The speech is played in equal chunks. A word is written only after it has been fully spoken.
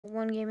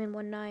One game in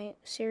one night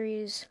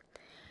series,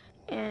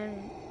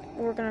 and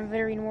we're working on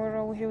Vader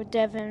Imortal. We're here with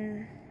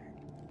Devin,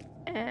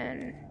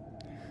 and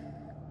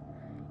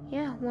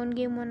yeah, one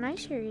game one night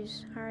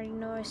series. I already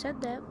know I said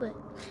that, but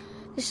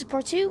this is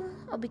part 2.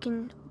 I'll be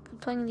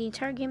playing the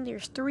entire game.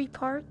 There's 3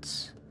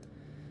 parts,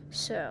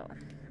 so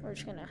we're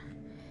just gonna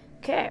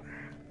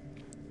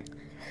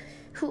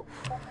Whew.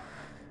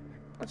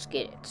 Let's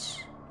get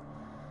it.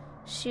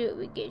 See what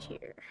we get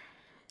here.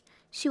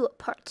 See what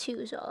part 2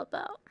 is all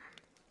about.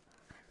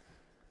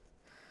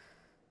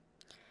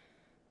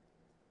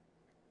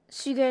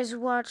 So you guys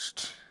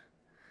watched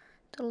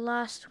the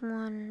last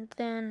one,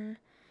 then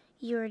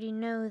you already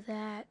know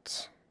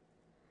that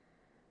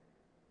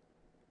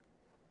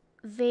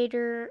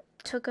Vader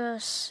took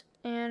us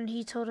and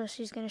he told us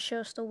he's going to show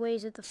us the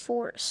ways of the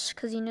Force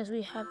because he knows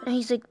we have it. And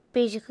he's like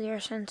basically our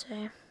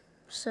sensei.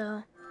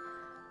 So,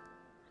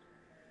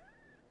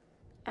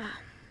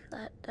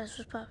 that's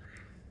what's poppin'.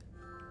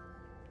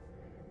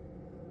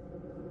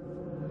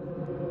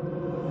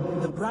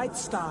 The bright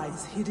star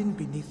is hidden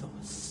beneath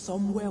us,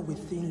 somewhere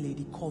within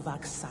Lady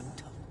Korvac's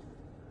sanctum.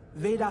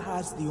 Vader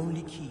has the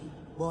only key,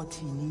 but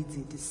he needs a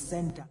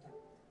descender.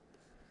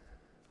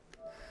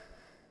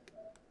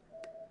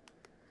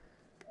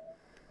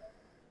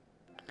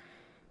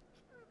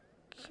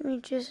 Give me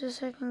just a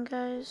second,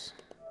 guys.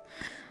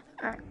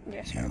 Alright,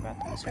 yeah, sorry about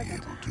that. You will be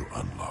able to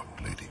unlock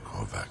Lady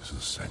Korvac's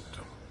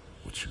sanctum.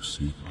 What you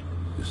seek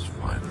is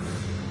finally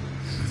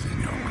within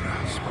your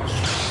grasp.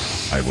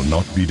 I will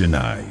not be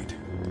denied.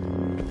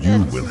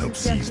 You will help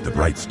seize the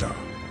Bright Star.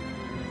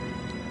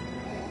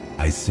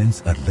 I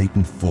sense a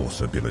latent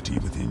force ability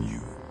within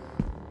you.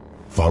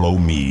 Follow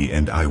me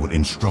and I will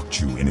instruct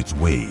you in its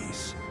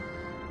ways.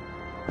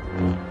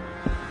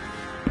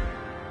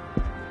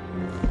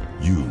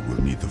 You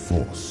will need the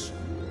Force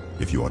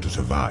if you are to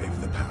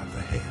survive the path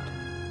ahead.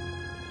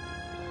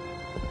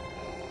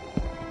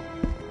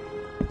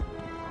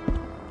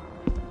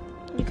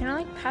 Can I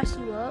like pass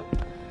you up?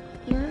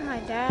 You and my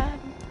dad?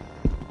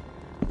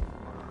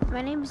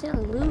 My name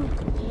isn't Luke,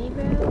 okay,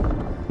 bro?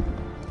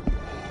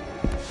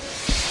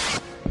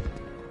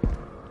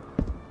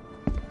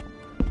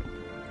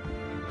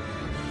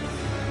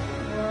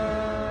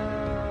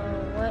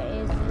 Whoa, what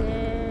is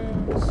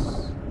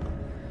this?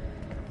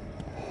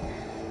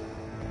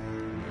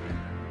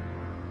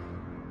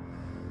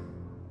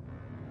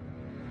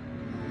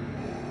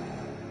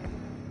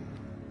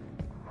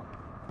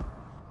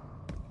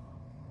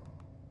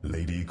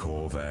 Lady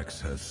Korvax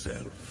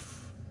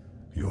herself,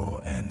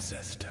 your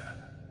ancestor.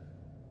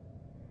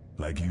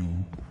 Like you,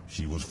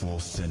 she was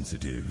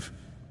Force-sensitive,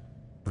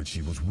 but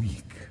she was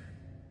weak.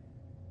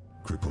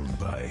 Crippled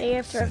by Hey,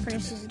 after I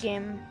finish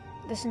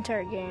this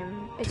entire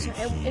game, it's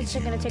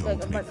gonna take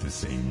like about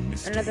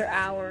another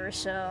hour or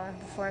so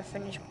before I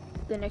finish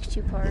the next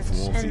 2 parts,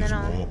 and then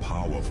I'll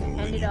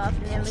end it off,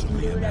 and then we can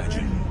do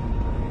whatever.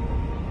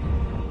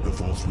 The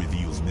Force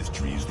reveals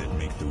mysteries that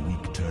make the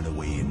weak turn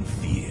away in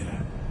fear.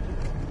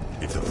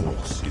 If the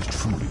Force is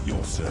truly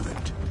your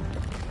servant,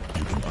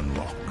 you can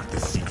unlock the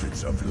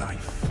secrets of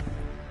life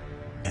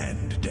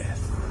and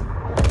death.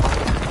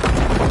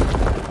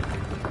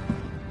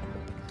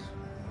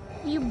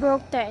 You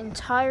broke that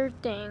entire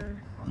thing.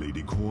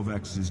 Lady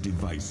Korvax's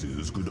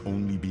devices could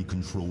only be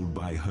controlled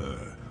by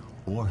her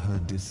or her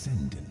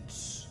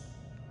descendants.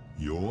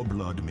 Your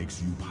blood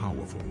makes you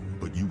powerful,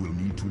 but you will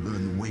need to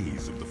learn the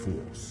ways of the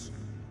Force.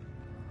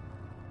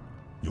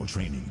 Your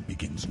training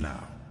begins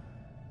now.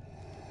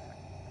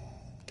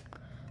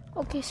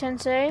 Okay,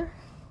 Sensei.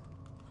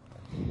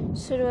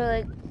 So do I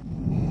like...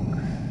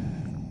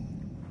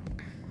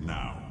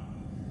 Now,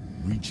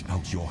 reach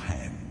out your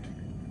hand.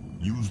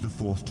 Use the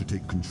Force to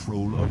take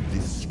control of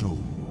this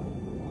stone.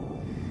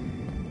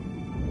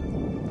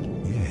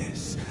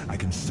 Yes, I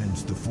can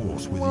sense the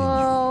Force within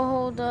Whoa,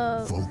 hold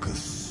up.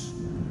 Focus.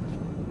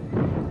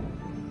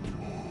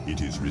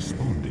 It is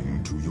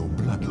responding to your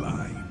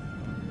bloodline.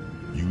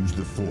 Use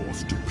the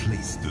Force to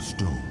place the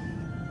stone.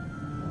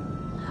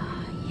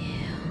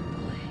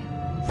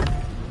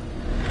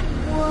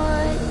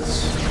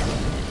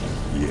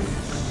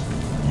 Yes,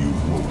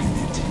 you've woken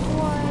it.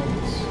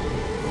 What?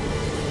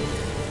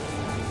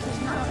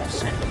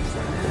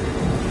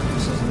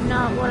 This is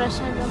not what I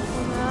signed up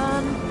for,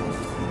 man.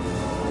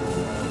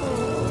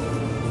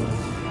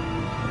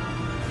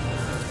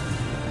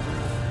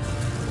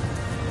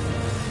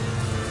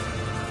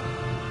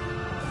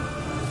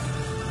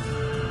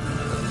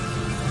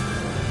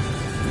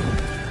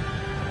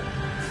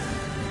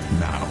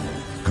 Now,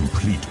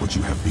 complete what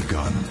you have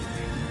begun.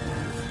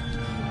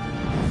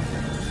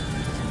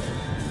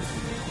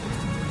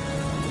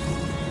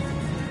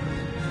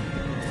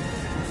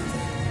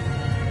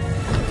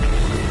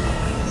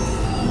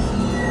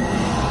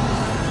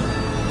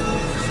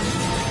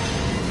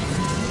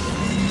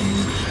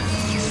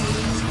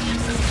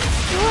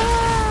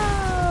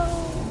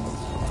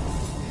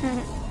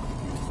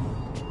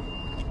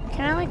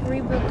 Can I like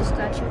rebuild the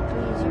statue,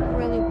 please? You're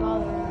really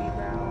bothering me,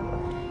 bro.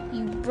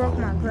 You broke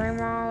my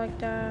grandma like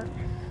that.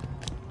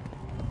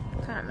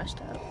 Kinda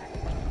messed up.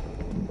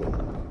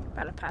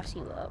 About to pass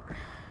you up.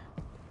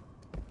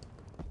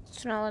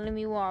 It's not letting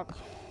me walk.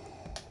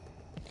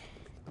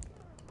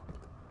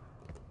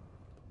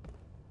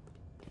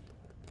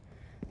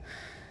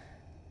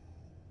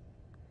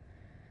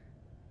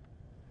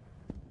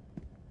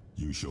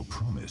 You shall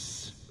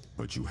promise,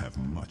 but you have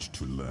much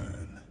to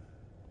learn.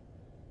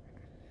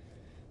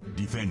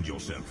 Defend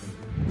yourself.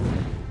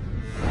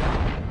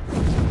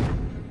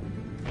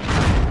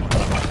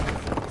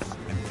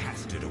 And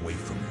cast it away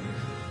from you.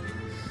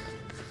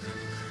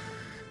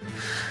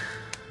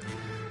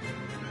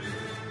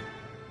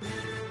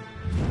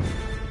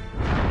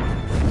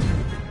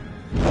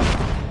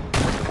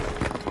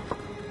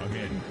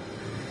 Again.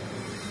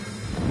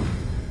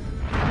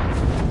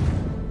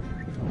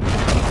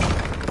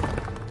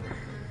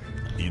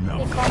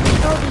 Enough. They call me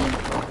Toby.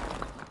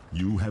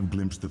 You have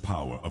glimpsed the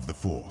power of the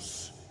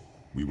Force.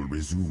 We will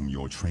resume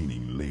your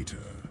training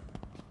later.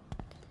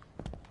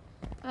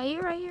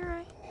 You're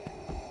right.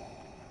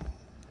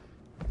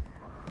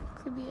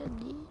 Could be a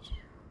these.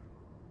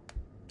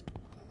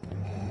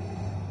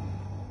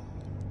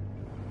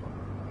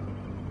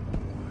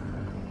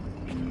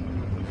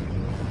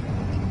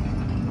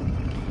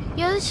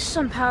 Yeah, this is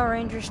some Power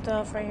Ranger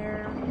stuff right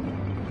here.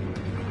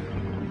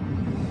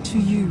 To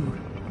you,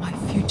 my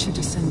future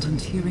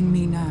descendant hearing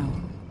me now,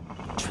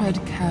 tread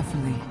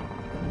carefully.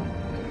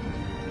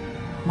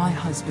 My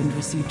husband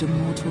received a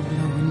mortal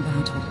blow in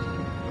battle.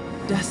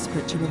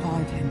 Desperate to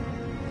revive him,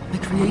 I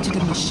created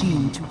a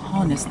machine to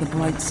harness the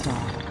Bright Star,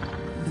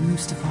 the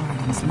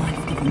Mustafarian's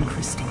life-giving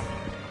crystal.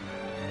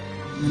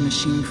 The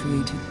machine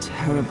created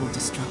terrible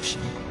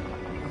destruction.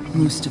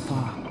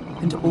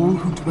 Mustafar and all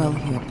who dwell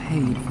here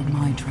paid for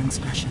my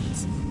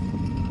transgressions.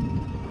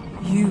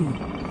 You,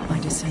 my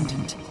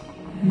descendant,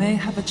 may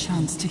have a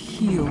chance to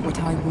heal what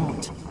I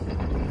wrought.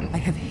 I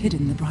have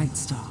hidden the Bright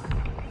Star.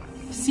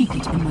 Seek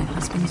it in my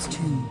husband's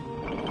tomb.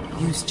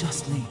 Used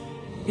justly,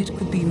 it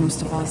could be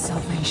Mustafa's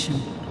salvation.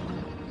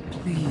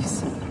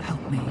 Please,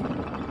 help me.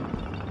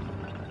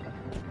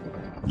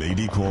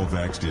 Lady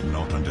Korvax did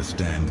not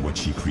understand what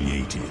she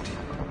created.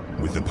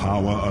 With the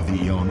power of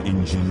the Eon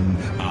Engine,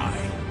 I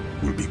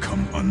will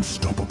become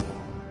unstoppable.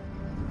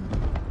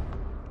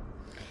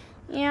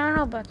 Yeah, I don't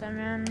know about that,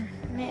 man.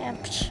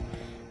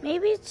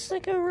 Maybe it's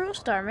like a real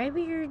star.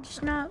 Maybe you're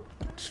just not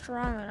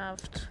strong enough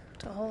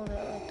to hold it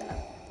like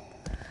that.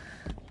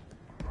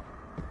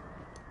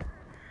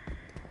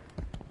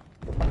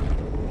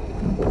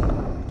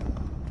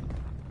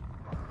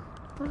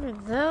 What are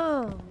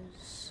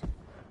those?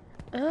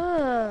 Ugh.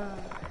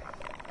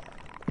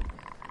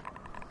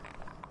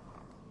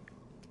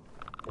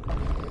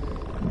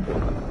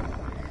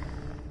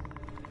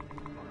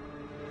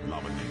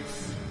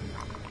 Laminates.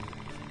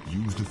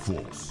 Use the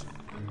Force.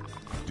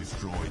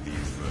 Destroy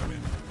these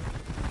vermin.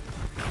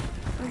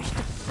 Where's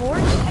the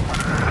Force?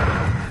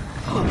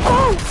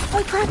 Oh!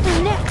 I cracked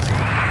their neck!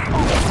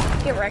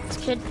 Oh, get wrecked,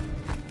 kid.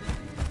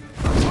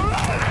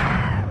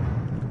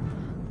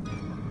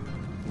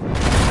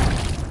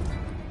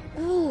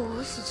 Ooh,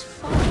 this is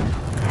fun.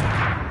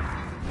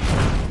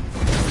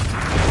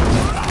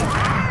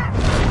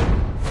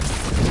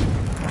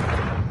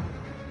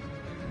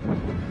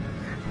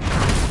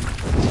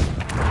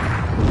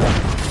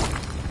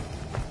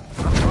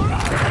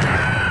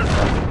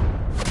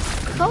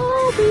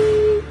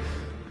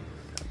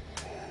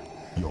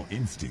 Your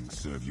instincts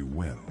serve you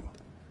well.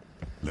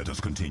 Let us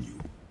continue.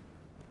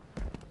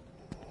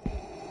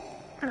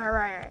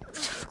 Alright.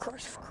 Of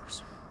course.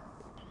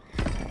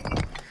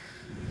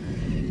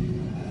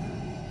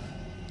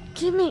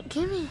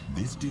 Gimme.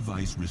 This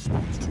device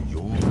responds to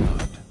your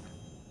blood.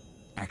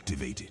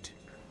 Activate it.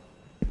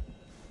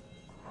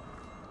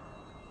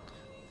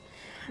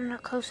 I'm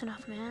not close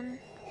enough, man.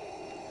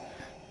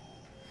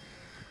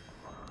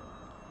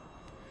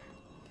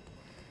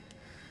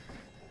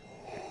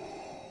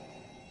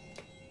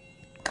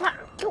 Come on,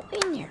 go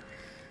in there.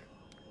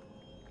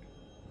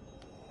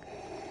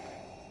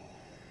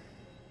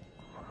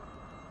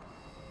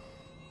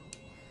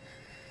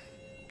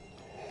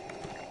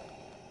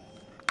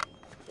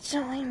 It's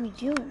not letting me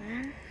do it,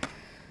 man.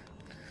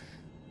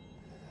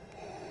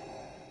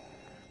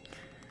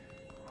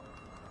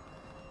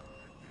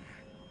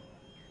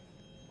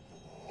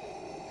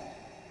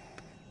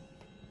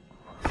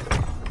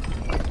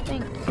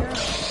 Thank God.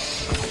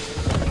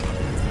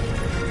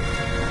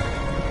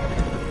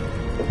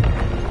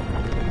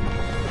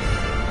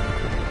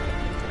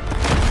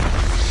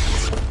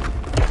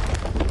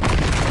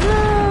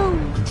 No!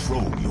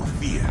 Control your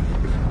fear.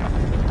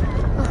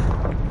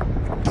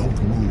 Don't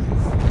move.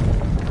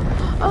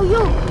 Oh,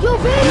 yo,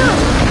 Vader!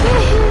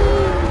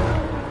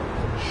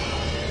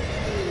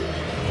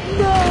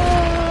 No!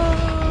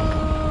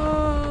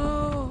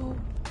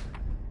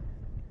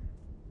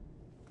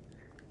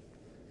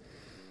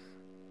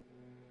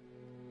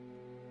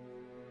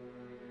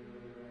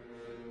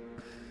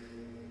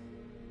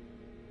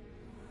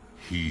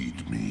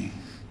 Heed me.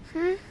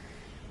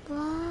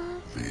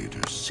 What?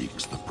 Vader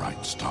seeks the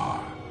Bright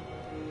Star.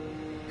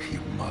 He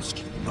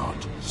must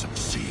not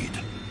succeed.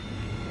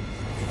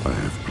 I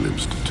have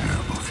glimpsed a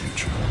terrible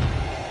future,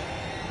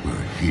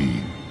 where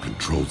he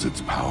controls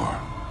its power,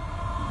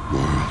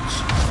 Worlds,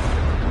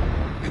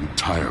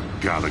 entire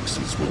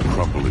galaxies will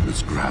crumble in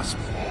his grasp.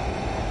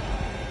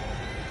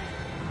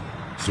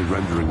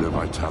 Surrendering their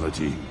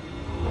vitality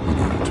in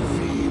order to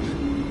feed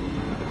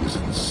his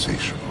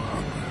insatiable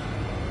hunger.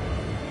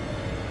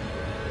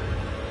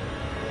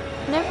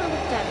 Never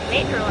looked at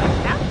Vader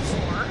like that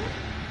before.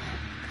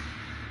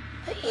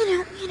 But you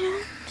know,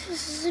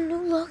 this is a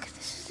new look.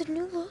 This is a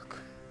new look.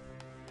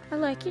 I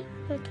like it.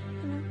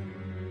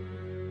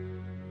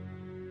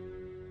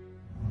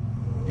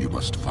 You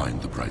must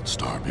find the bright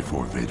star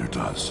before Vader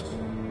does.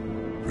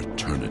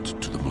 Return it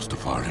to the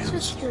Mustafarians.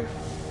 Just your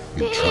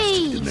Entrust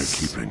it in their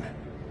face. keeping.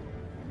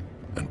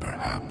 And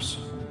perhaps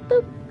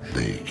Boop.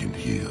 they can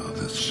heal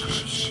this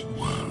cursed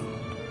world.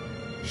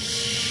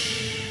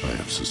 I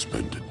have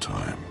suspended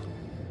time.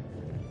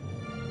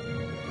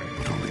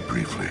 But only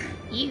briefly.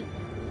 You.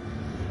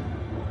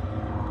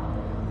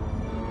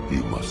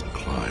 You must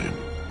climb.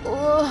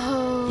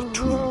 Whoa. The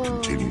tomb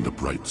containing the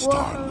bright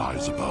star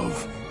lies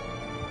above.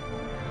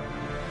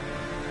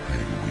 I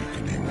am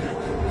weakening.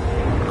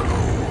 Go.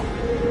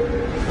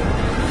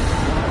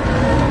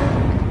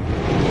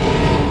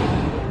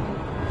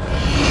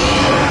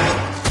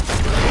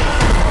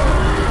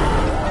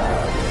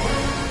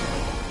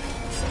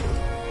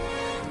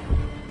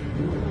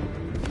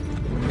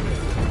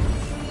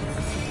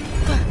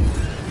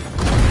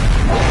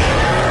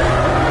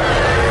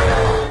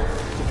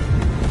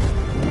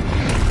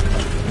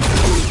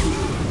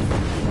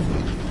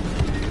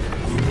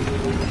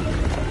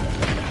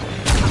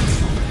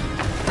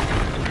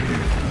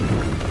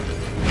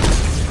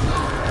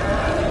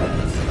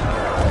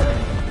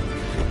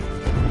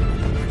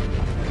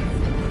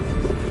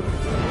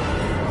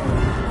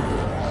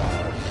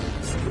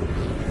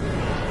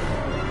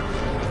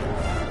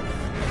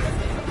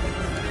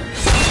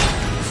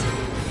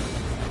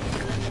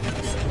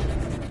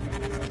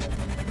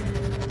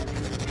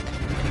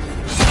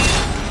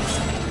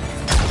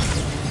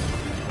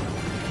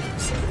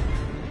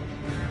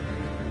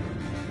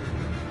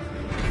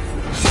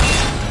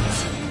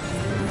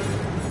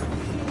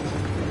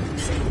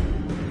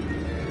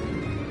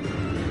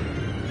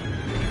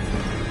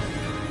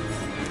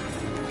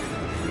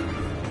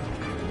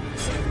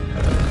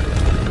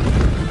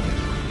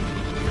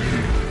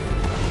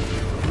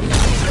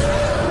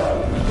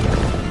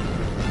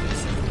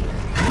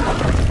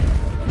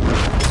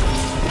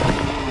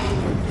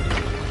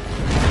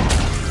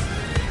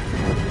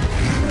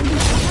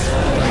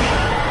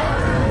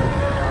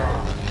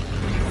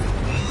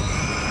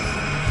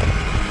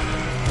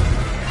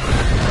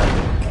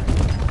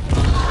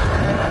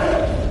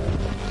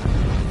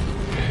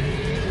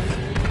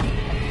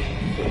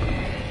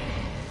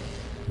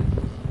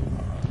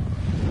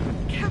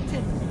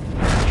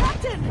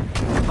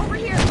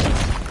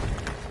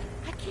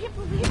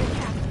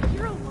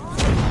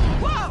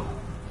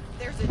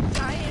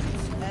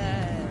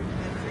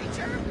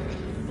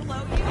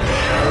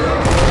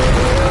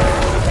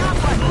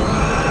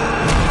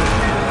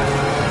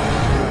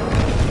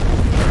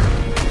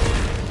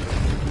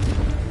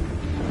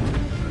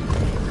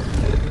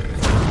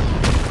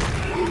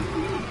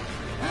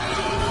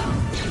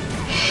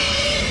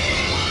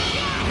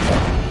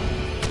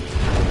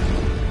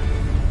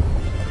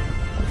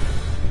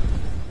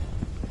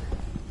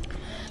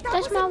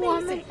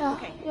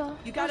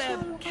 You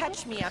gotta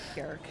catch me up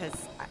here, because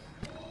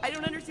I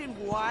don't understand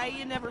why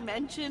you never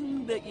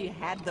mentioned that you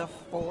had the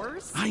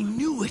Force. I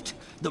knew it!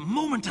 The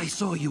moment I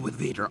saw you with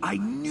Vader, I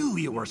knew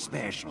you were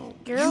special.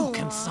 You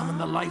can summon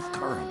the life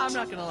current. I'm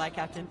not gonna lie,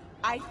 Captain.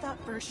 I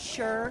thought for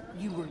sure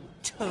you were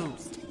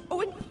toast. Oh,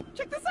 and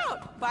check this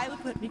out!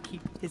 Violet let me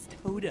keep his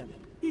totem.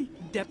 He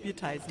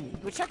deputized me,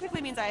 which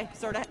technically means I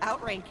sort of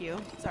outrank you.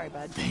 Sorry,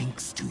 bud.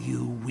 Thanks to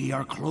you, we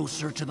are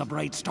closer to the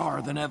bright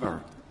star than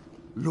ever.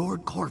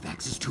 Lord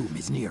Corvax's tomb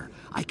is near.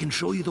 I can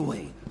show you the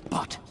way,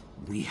 but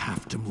we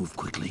have to move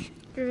quickly.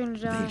 You're gonna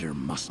die. Vader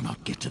must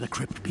not get to the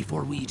crypt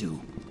before we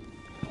do.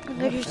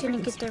 Vader's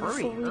gonna get there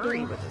before we hurry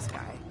do. with this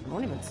guy. I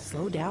won't even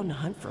slow down to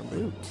hunt for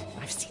loot.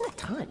 I've seen a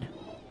ton,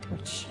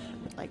 which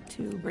I'd like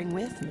to bring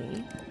with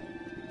me.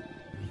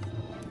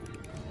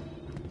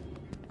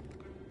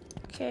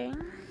 Okay.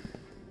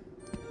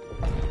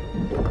 I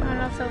don't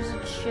know if that was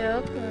a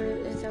joke or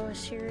if that was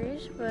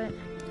serious, but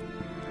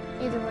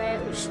either way,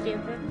 it was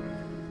stupid.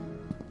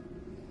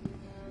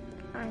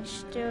 I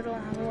still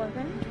don't have a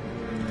weapon.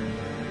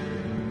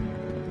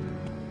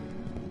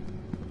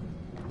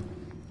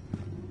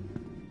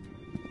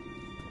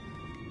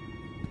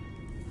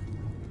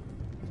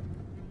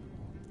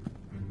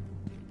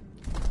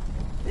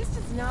 This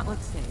does not look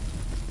safe.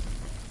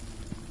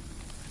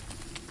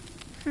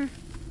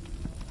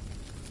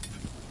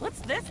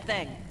 What's this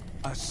thing?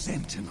 A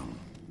sentinel.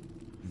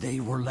 They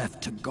were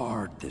left to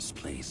guard this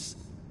place.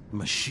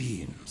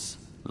 Machines,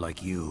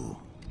 like you.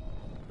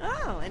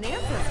 Oh, an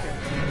ancestor.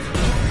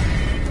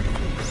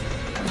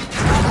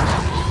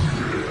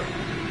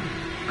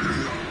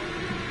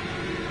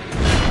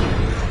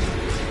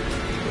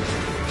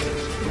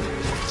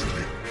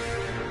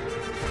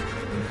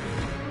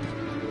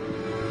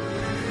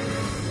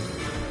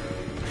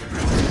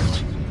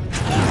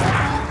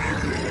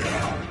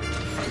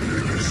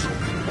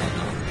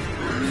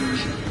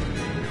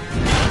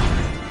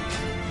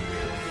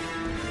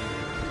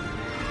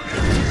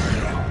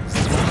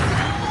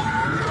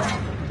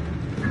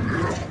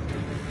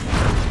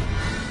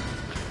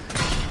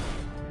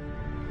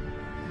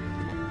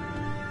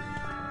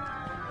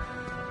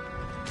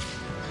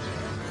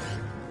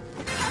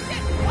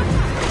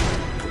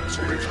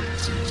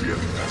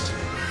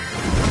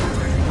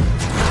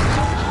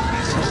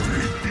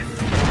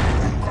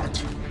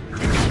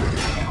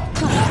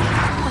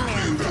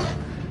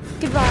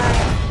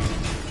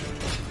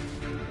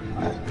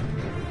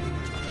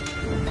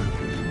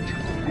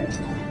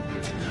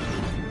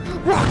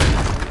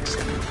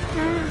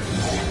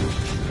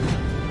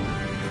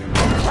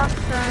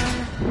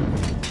 throne.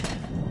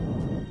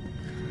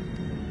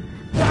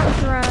 Black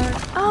throne.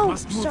 Oh,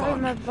 Must move sorry,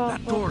 on. my ball.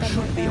 That door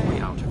should be a way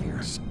out of here.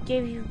 Just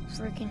gave you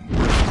freaking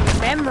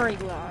memory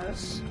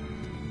loss.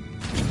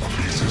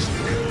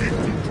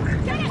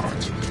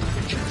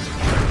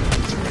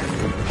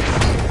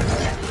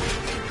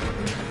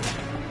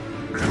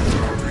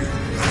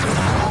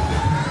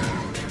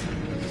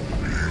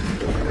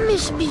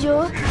 Miss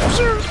Bizarre,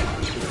 sure.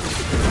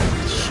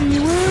 She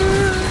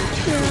will.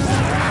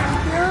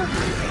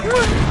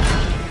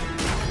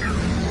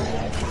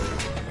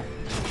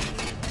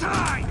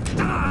 Die!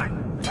 Die!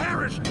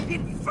 Perish!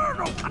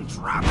 Infernal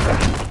contraption!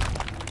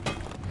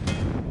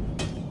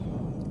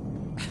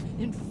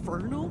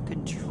 Infernal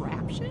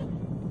contraption?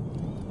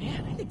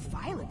 Man, I think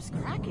Philip's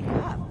cracking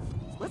up.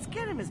 Let's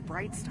get him his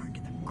bright star.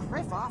 Get the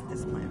criff off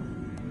this planet.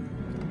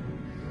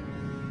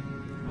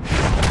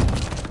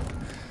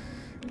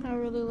 I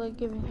really like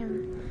giving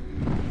him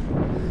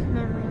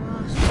memory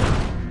loss.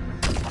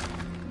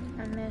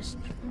 I missed.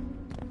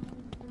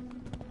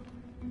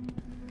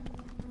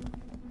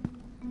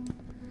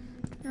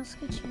 Let's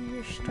get you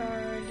your star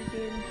already,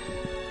 dude.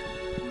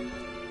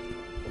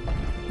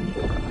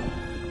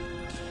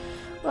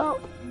 Well,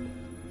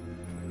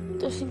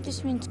 I think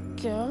this means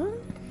go.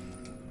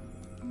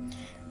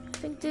 I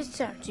think this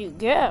time to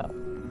go.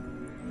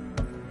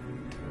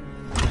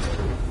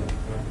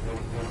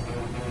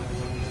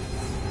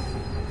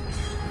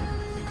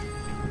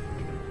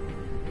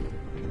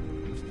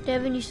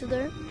 Devin, you still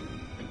there?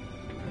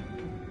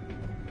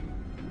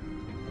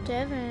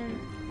 Devin.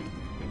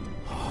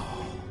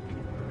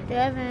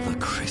 Devin. The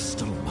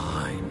crystal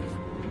mine.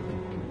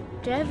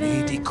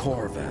 Devin. Lady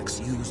Corvax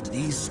used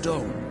these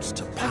stones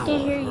to power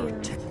can't hear her you.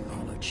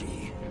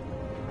 technology.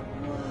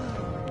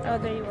 Oh,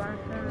 there you are.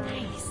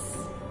 Nice.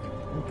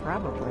 And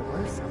probably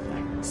worth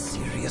something.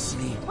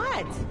 Seriously?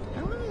 What?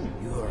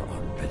 You're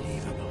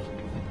unbelievable.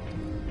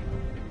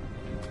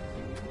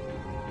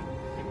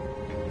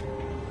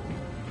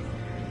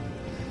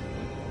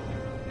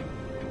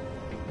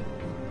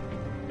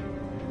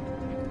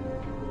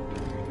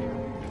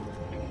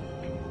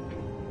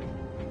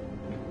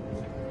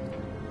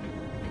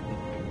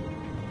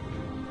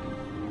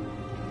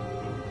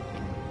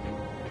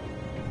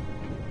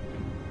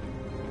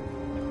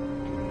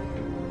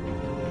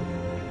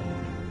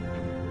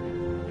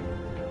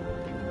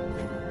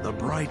 The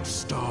bright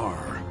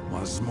star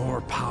was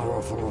more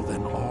powerful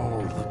than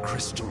all the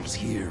crystals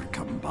here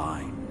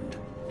combined.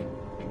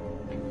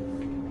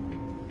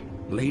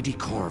 Lady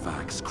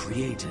Corvax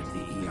created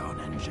the Eon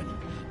engine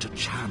to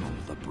channel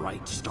the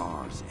bright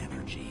star's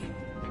energy.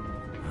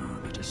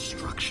 The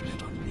destruction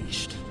it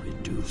unleashed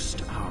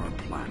reduced our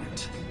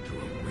planet to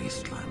a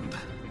wasteland.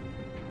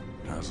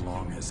 As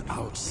long as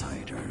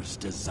outsiders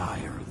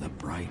desire the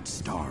bright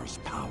star's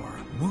power,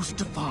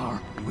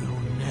 Mustafar will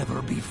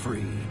never be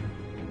free.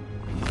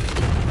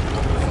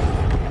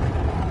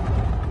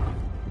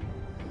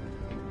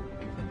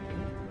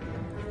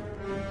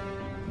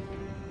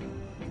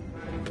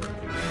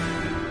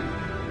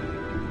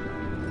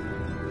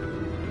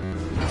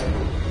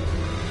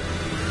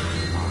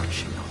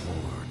 Marching a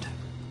horde.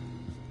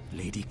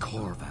 Lady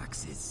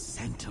Corvax's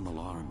Sentinel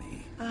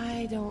army.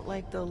 I don't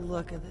like the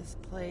look of this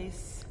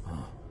place.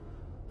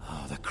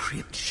 Oh, the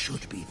crypt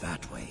should be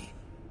that way.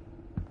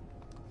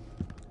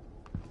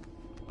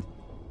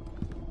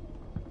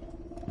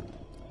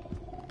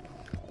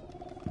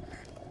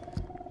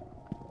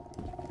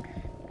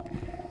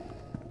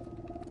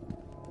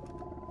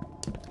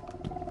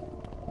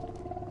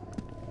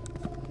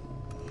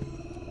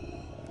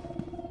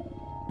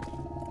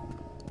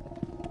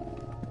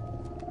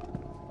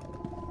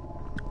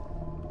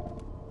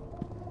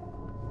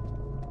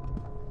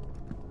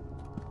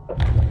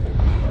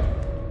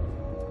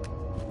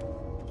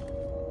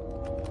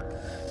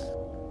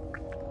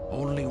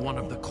 Only one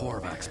of the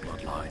Corvax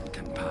bloodline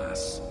can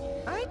pass.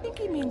 I think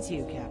he means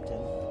you, Captain.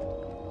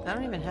 I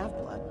don't even have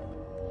blood.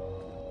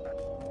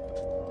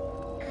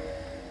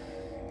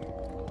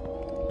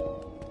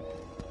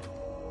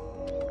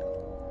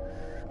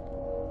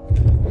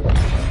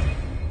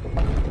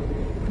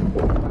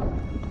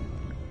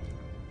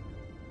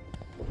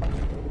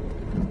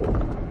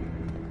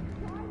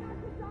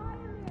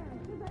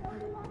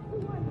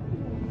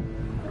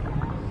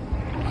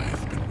 I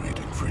have been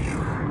waiting for you.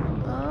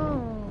 Oh,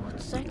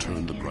 what's that?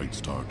 Return the bright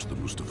star to the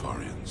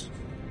Mustafarians.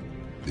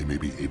 They may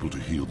be able to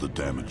heal the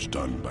damage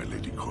done by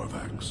Lady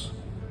Corvax.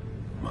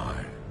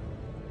 My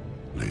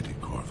Lady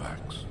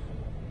Corvax.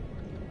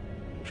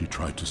 She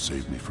tried to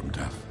save me from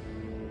death.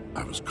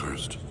 I was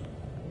cursed.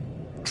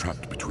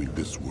 Trapped between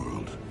this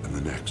world and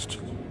the next.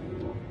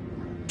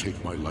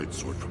 Take my light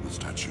sword from the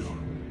statue.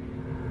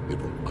 It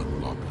will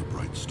unlock the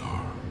bright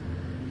star.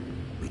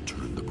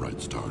 Return the bright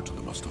star to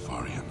the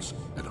Mustafarians,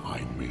 and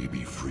I may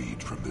be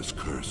freed from this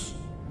curse.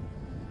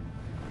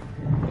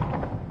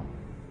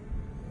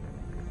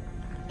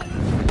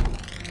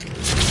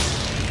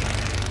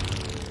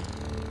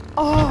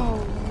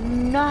 Oh,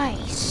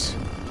 nice.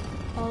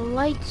 A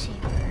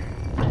lightsaber.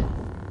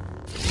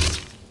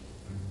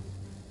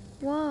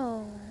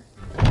 Whoa.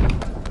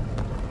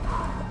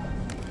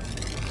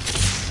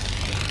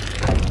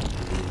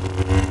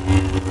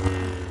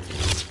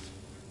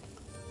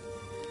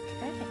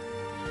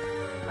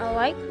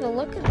 like the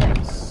look of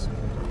this.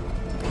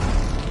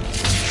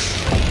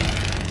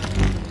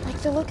 I like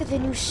the look of the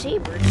new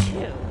saber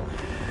too.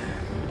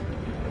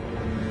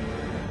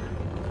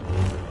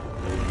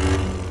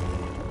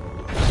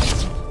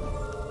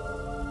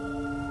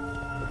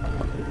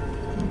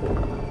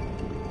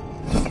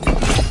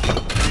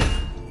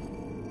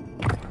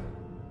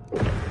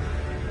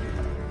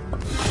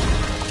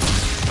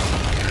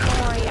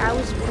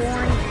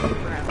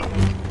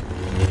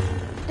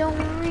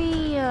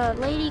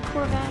 Lady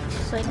Korvax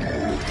is like a lady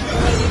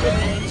that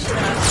needs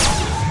stuff.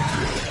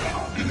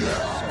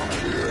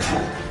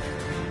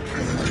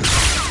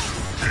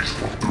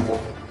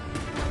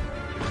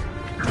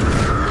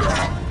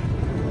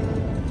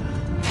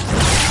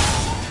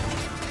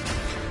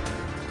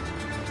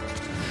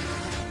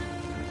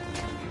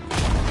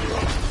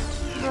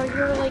 Bro,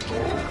 you're like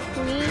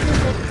queen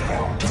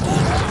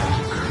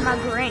of my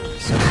granny.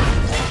 So.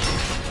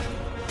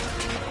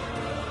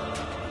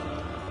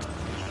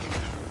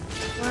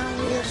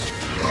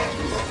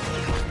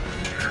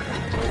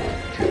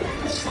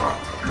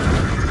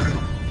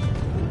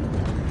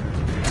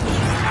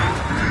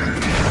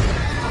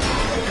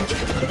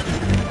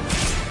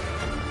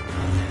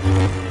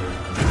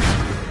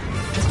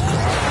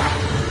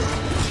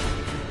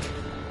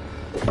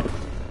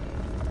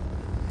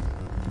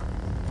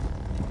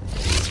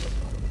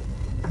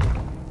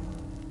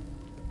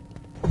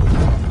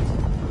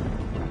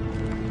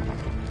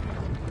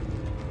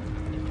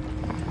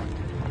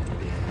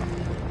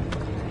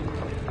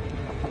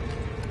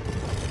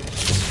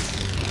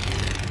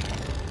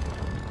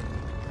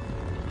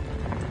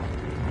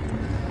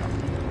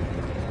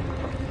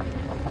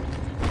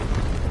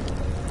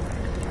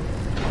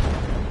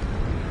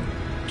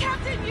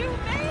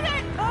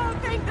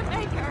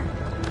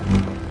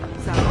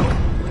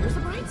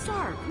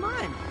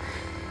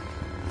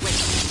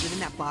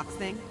 Box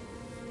thing?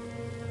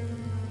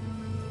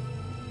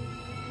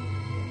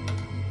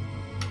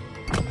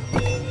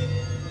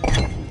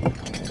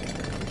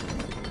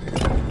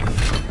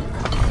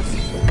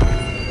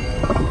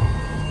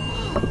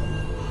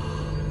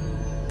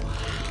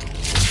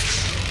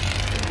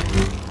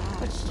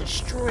 Let's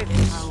destroy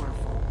this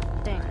powerful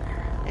thing.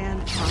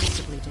 And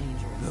possibly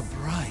dangerous. The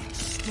bright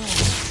star.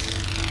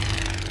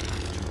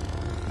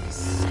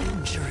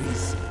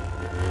 Centuries.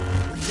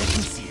 Let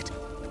me see it,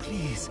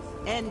 please.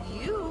 And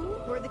you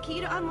were the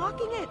key to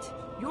unlocking it.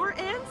 Your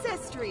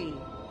ancestry.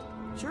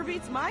 Sure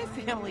beats my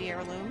family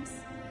heirlooms.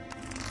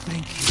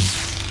 Thank you.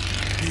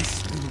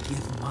 This will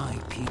give my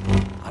people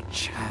a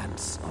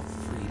chance of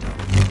freedom.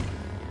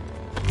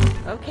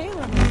 Okay,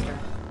 Lordmaster.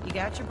 You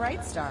got your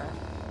bright star.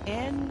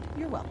 And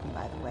you're welcome,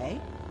 by the way.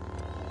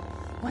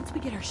 Once we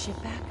get our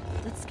ship back,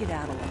 let's get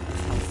out of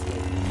this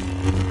hellscape.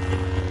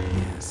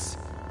 Yes.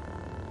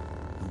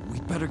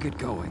 We'd better get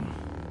going.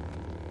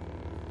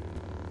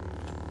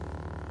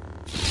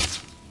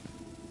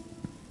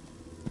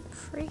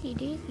 Freaky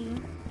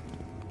deaky.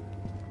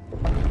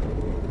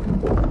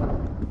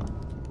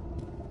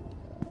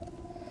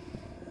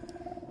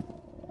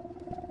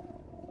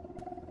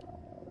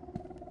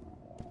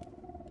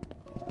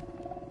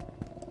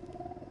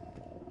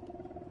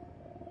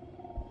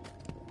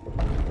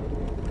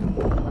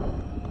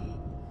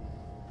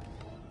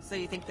 So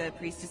you think the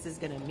priestess is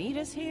gonna meet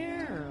us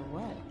here, or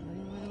what?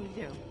 What do we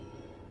do?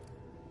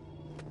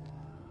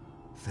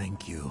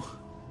 Thank you.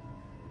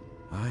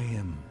 I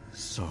am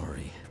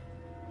sorry.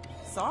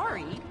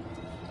 Sorry?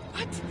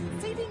 What?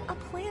 Saving a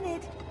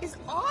planet is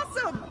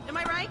awesome! Am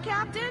I right,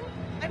 Captain?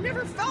 I've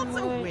never felt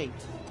so... Wait.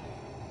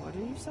 What are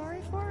you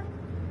sorry for?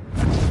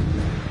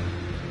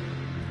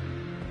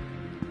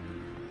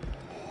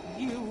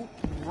 You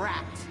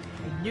rat!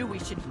 I knew we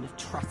shouldn't have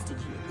trusted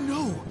you.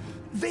 No!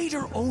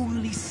 Vader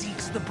only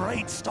seeks the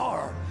bright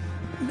star.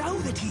 Now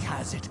that he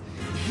has it,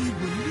 he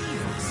will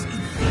leave us in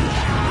fear.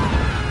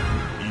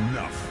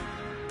 Enough.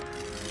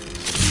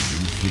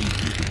 You think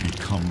you could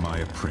become my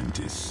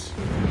apprentice?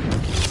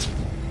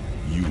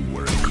 You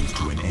were a means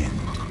to an end,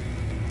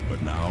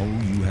 but now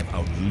you have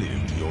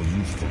outlived your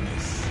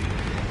youthfulness.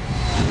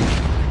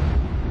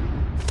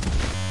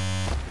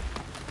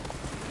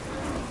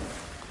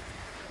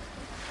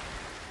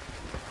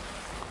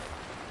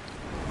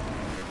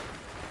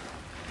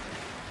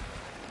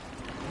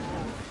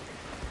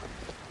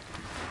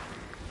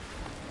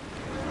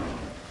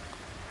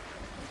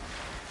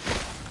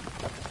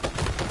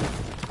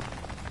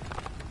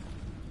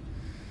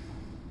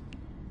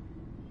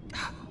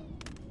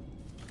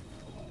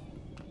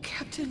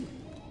 Captain...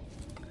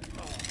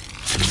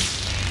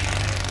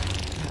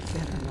 That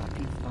better not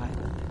be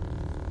violent.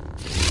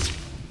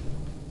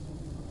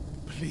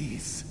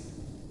 Please.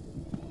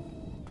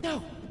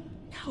 No!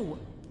 No!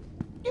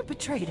 You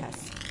betrayed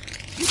us.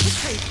 You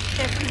betrayed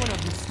everyone on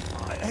this...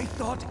 I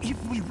thought if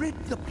we rid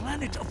the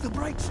planet of the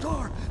bright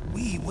star,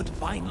 we would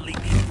finally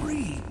be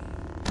free.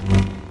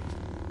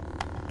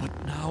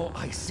 But now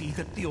I see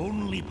that the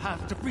only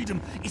path to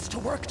freedom is to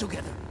work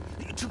together.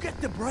 To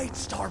get the bright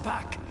star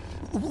back.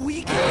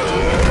 We can...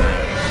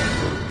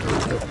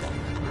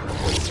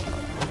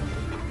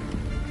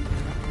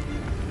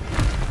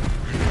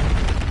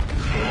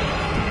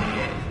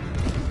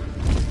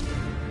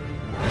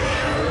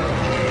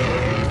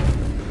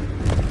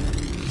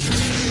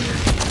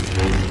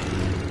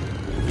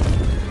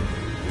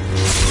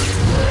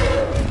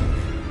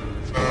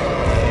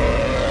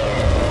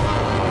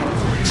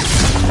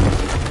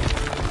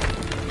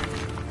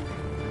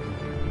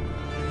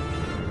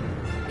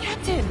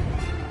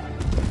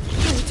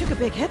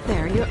 big hit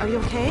there. Are you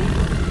okay?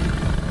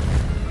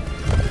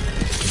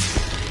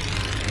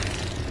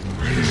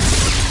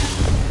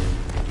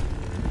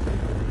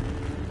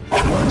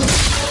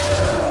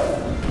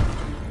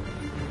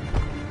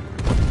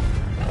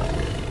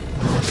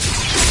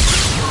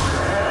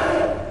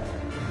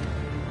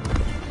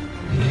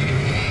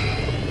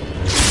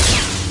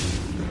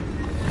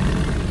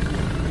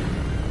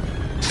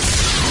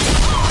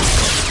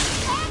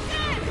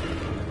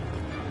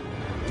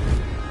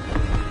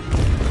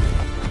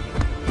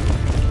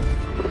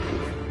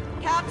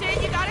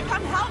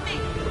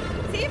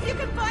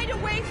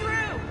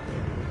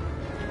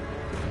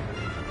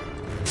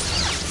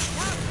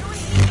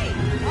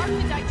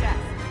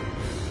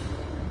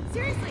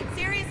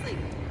 Seriously,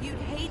 you'd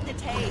hate the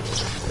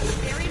taste. It's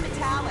very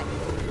metallic.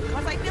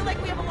 Plus, I feel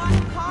like we have a lot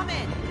in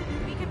common.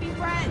 We could be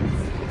friends,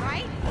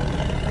 right?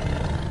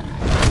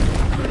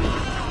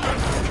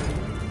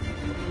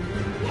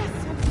 Yes,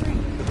 I'm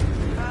free.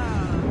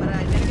 But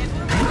I better get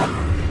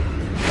moving.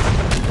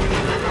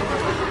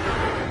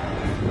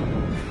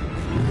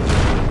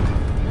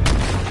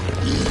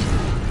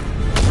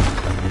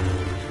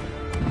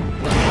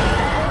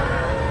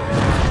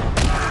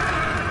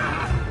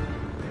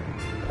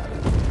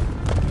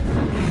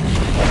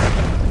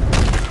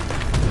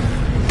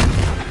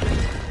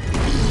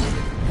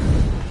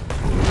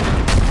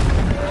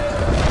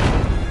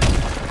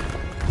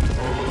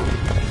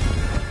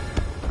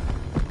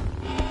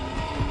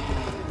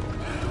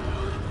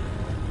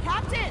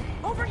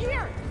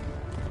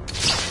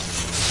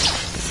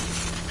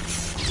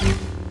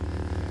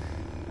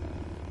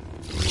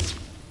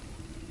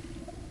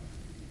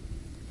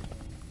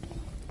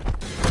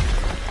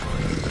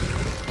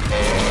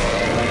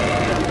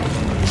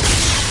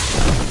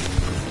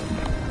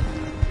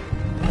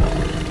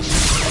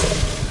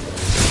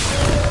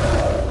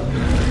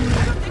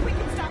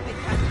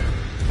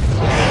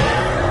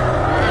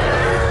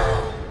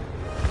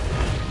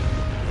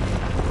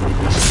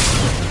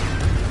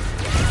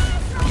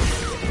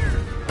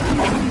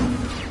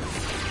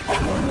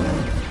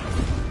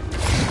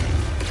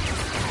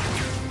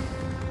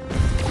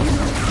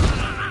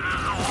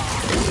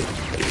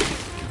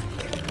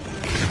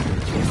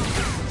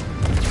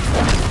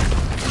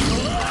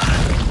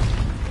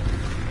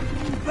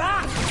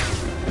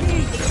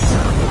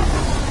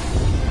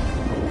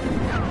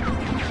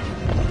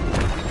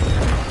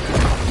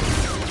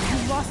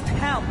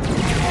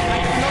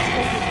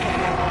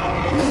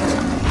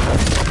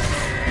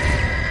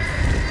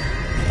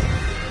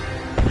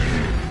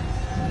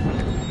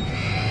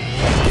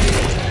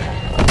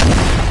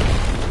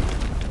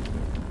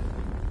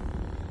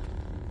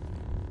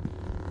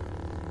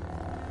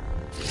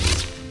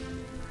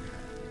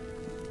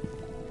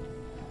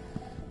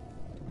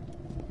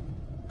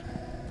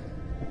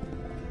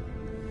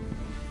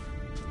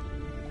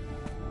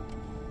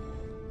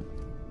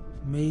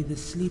 May the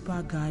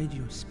sleeper guide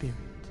your spirit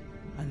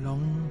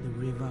along the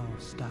river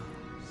of stars.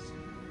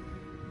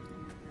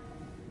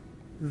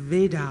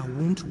 Vader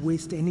won't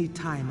waste any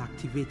time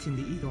activating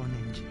the Eon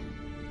engine.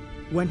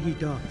 When he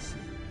does,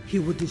 he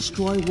will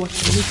destroy what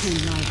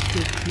little life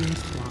still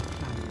clings to our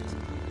planet.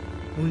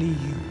 Only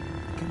you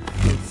can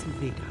face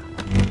Vader.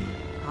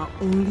 Our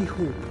only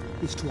hope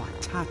is to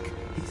attack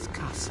his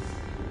castle.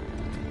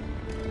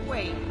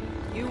 Wait,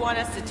 you want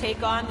us to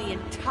take on the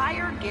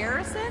entire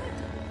garrison?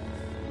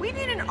 We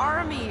need an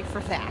army for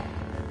that.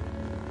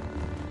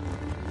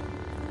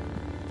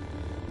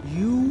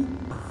 You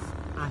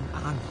are an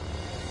army.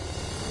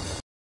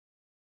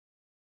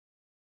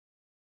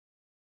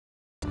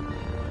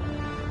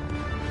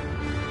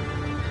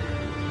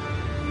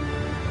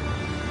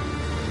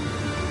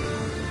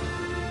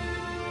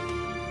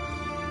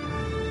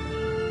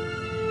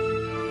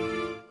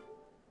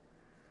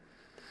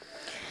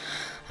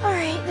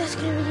 Alright, that's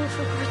gonna be it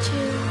for part 2.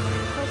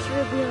 Part 3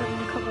 will be like in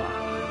a couple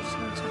hours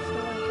once I feel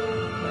like it.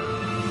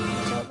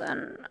 Until then,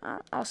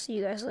 I'll see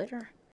you guys later.